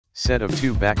Set of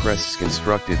 2 backrests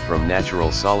constructed from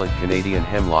natural solid Canadian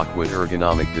hemlock wood,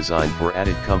 ergonomic design for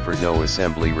added comfort. No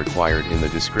assembly required in the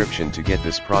description to get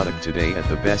this product today at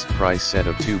the best price. Set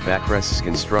of 2 backrests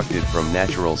constructed from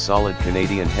natural solid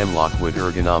Canadian hemlock wood,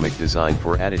 ergonomic design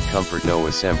for added comfort. No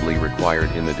assembly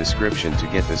required in the description to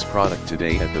get this product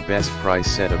today at the best price.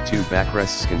 Set of 2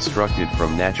 backrests constructed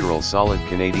from natural solid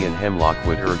Canadian hemlock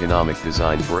wood, ergonomic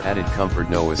design for added comfort.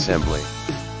 No assembly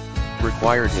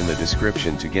required in the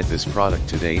description to get this product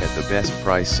today at the best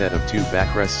price. Set of 2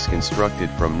 backrests constructed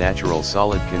from natural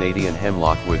solid Canadian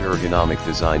hemlock wood, ergonomic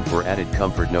design for added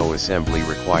comfort. No assembly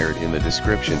required in the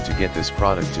description to get this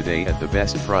product today at the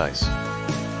best price.